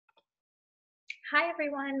Hi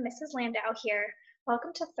everyone, Mrs. Landau here.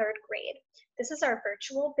 Welcome to third grade. This is our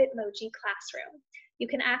virtual Bitmoji classroom. You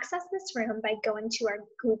can access this room by going to our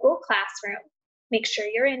Google Classroom. Make sure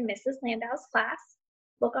you're in Mrs. Landau's class.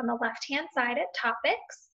 Look on the left-hand side at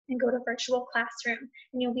Topics and go to Virtual Classroom,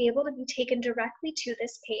 and you'll be able to be taken directly to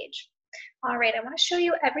this page. All right, I want to show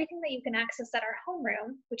you everything that you can access at our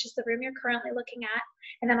homeroom, which is the room you're currently looking at,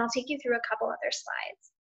 and then I'll take you through a couple other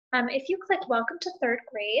slides. If you click Welcome to third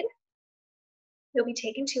grade, you'll be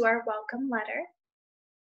taken to our welcome letter.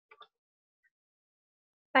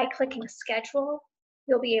 By clicking Schedule,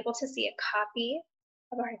 you'll be able to see a copy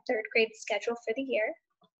of our third grade schedule for the year.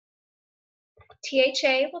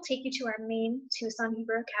 THA will take you to our main Tucson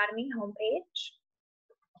Hebrew Academy homepage.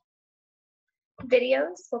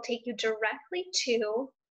 Videos will take you directly to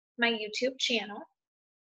my YouTube channel.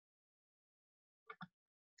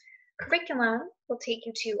 Curriculum will take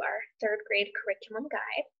you to our third grade curriculum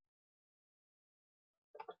guide.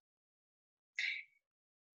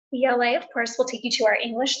 ELA, of course, will take you to our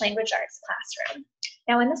English Language Arts classroom.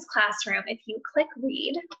 Now in this classroom, if you click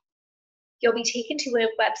Read, you'll be taken to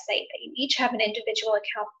a website that you each have an individual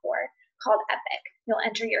account for called Epic. You'll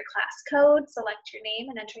enter your class code, select your name,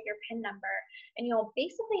 and enter your PIN number, and you'll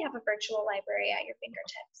basically have a virtual library at your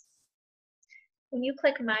fingertips. When you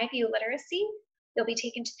click My View Literacy, you'll be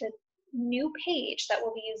taken to the new page that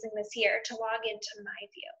we'll be using this year to log into My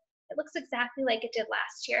View. It looks exactly like it did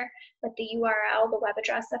last year, but the URL, the web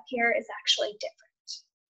address up here, is actually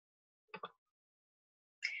different.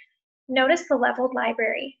 Notice the leveled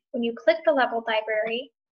library. When you click the leveled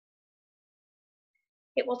library,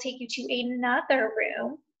 it will take you to another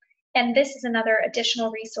room, and this is another additional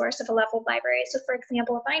resource of a leveled library. So for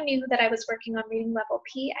example, if I knew that I was working on reading level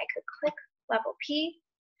P, I could click level P,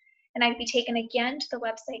 and I'd be taken again to the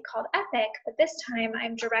website called Epic, but this time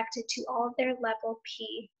I'm directed to all of their level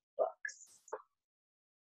P books.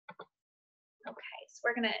 Okay, so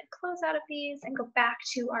we're going to close out of these and go back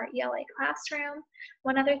to our ELA classroom.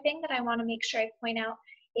 One other thing that I want to make sure I point out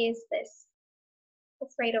is this.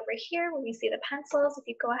 It's right over here where we see the pencils. If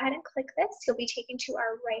you go ahead and click this, you'll be taken to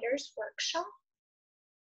our writer's workshop.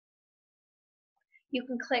 You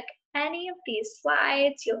can click any of these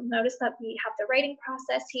slides. You'll notice that we have the writing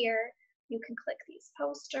process here. You can click these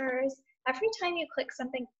posters. Every time you click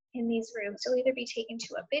something in these rooms, you'll either be taken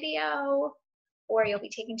to a video or you'll be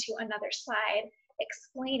taken to another slide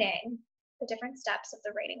explaining the different steps of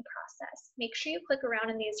the writing process. Make sure you click around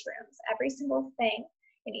in these rooms. Every single thing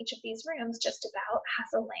in each of these rooms just about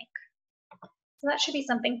has a link. So that should be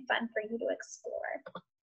something fun for you to explore.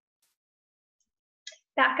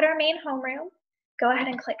 Back at our main homeroom, go ahead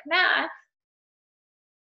and click Math,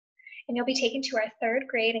 and you'll be taken to our third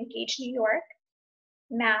grade Engage New York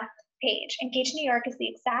math page. Engage New York is the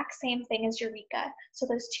exact same thing as Eureka, so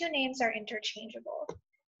those two names are interchangeable.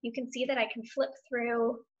 You can see that I can flip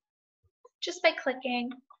through just by clicking,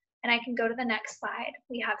 and I can go to the next slide.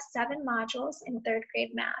 We have 7 modules in third grade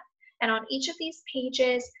math, and on each of these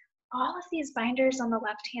pages, all of these binders on the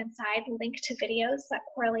left-hand side link to videos that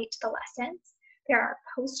correlate to the lessons. There are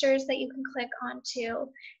posters that you can click onto,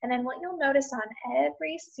 and then what you'll notice on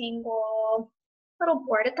every single little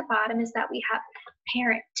board at the bottom is that we have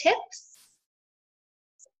parent tips.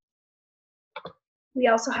 We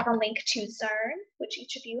also have a link to Zern, which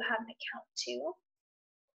each of you have an account to.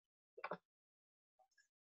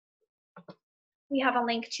 We have a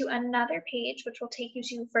link to another page which will take you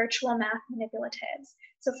to virtual math manipulatives.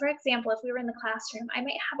 So for example, if we were in the classroom, I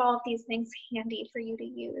might have all of these things handy for you to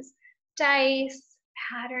use. Dice,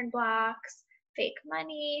 pattern blocks, fake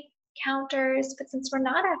money, counters, but since we're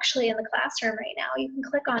not actually in the classroom right now, you can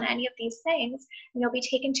click on any of these things and you'll be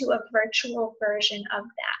taken to a virtual version of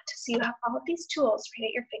that. So you have all of these tools right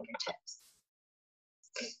at your fingertips.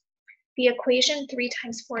 The equation 3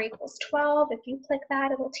 times 4 equals 12, if you click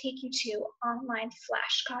that, it will take you to online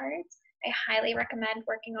flashcards. I highly recommend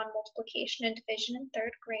working on multiplication and division in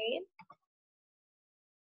third grade.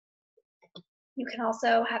 You can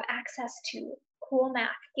also have access to cool math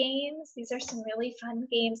games. These are some really fun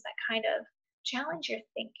games that kind of challenge your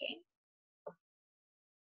thinking.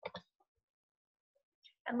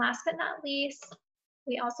 And last but not least,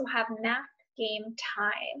 we also have math game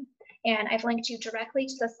time. And I've linked you directly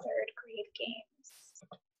to the third grade games.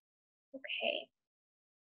 Okay.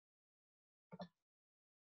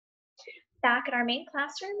 Back at our main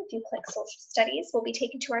classroom, if you click Social Studies, we'll be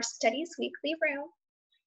taken to our Studies Weekly room.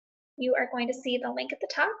 You are going to see the link at the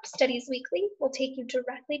top, Studies Weekly, will take you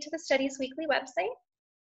directly to the Studies Weekly website.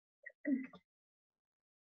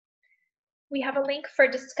 We have a link for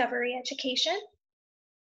Discovery Education.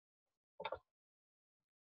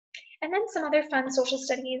 And then some other fun social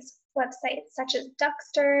studies websites such as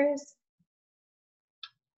Ducksters,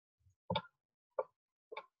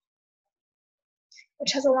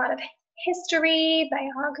 which has a lot of history,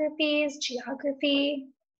 biographies, geography,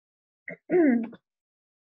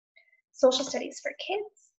 social studies for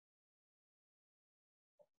kids,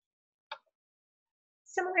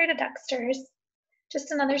 similar to Ducksters,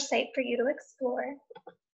 just another site for you to explore,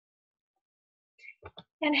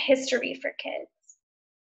 and history for kids.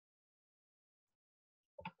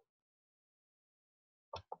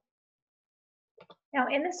 Now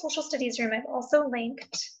in the social studies room, I've also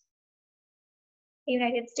linked a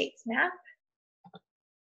United States map,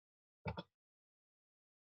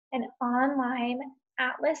 an online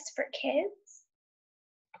atlas for kids.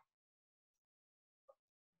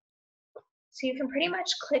 So you can pretty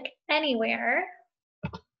much click anywhere,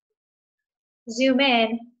 zoom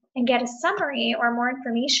in, and get a summary or more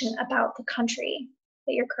information about the country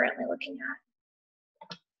that you're currently looking at.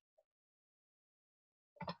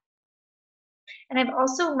 And I've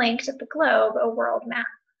also linked at the globe a world map.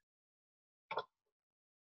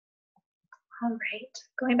 All right,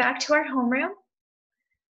 going back to our homeroom.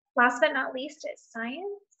 Last but not least is science.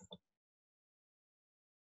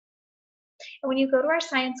 And when you go to our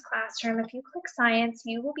science classroom, if you click science,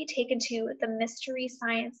 you will be taken to the mystery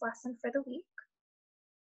science lesson for the week.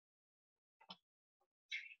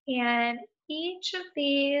 And each of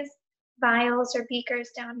these vials or beakers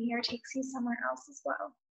down here takes you somewhere else as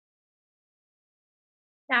well.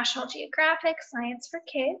 National Geographic, Science for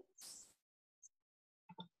Kids.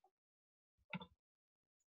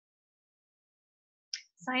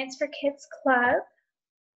 Science for Kids Club.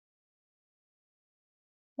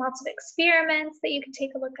 Lots of experiments that you can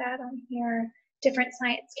take a look at on here, different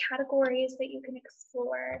science categories that you can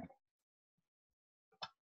explore.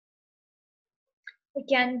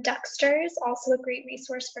 Again, Ducksters, also a great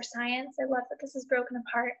resource for science. I love that this is broken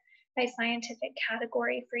apart by scientific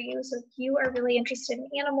category for you. So if you are really interested in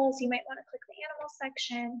animals, you might want to click the animal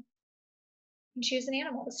section and choose an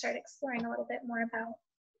animal to start exploring a little bit more about.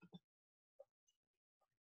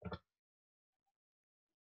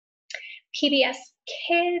 pbskids.org,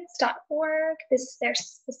 this is their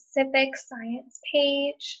specific science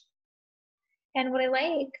page. And what I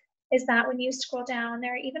like is that when you scroll down,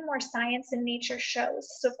 there are even more science and nature shows.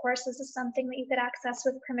 So of course, this is something that you could access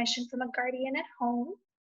with permission from a guardian at home,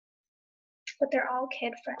 but they're all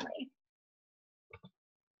kid friendly.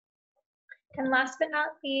 And last but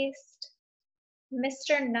not least,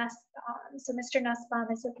 Mr. Nussbaum. So Mr. Nussbaum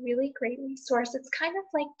is a really great resource. It's kind of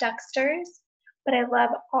like Ducksters, but I love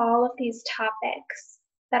all of these topics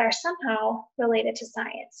that are somehow related to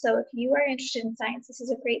science. So if you are interested in science, this is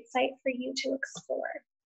a great site for you to explore.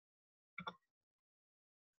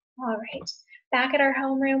 All right, back at our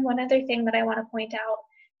homeroom, one other thing that I want to point out,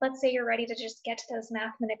 let's say you're ready to just get to those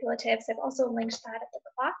math manipulatives. I've also linked that at the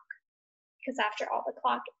clock, because after all, the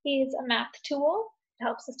clock is a math tool. It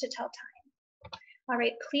helps us to tell time. All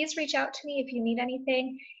right, please reach out to me if you need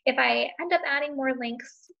anything. If I end up adding more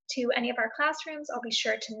links to any of our classrooms, I'll be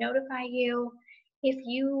sure to notify you. If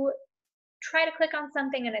you try to click on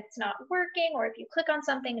something and it's not working, or if you click on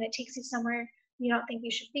something and it takes you somewhere you don't think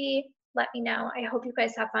you should be, let me know. I hope you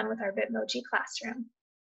guys have fun with our Bitmoji classroom.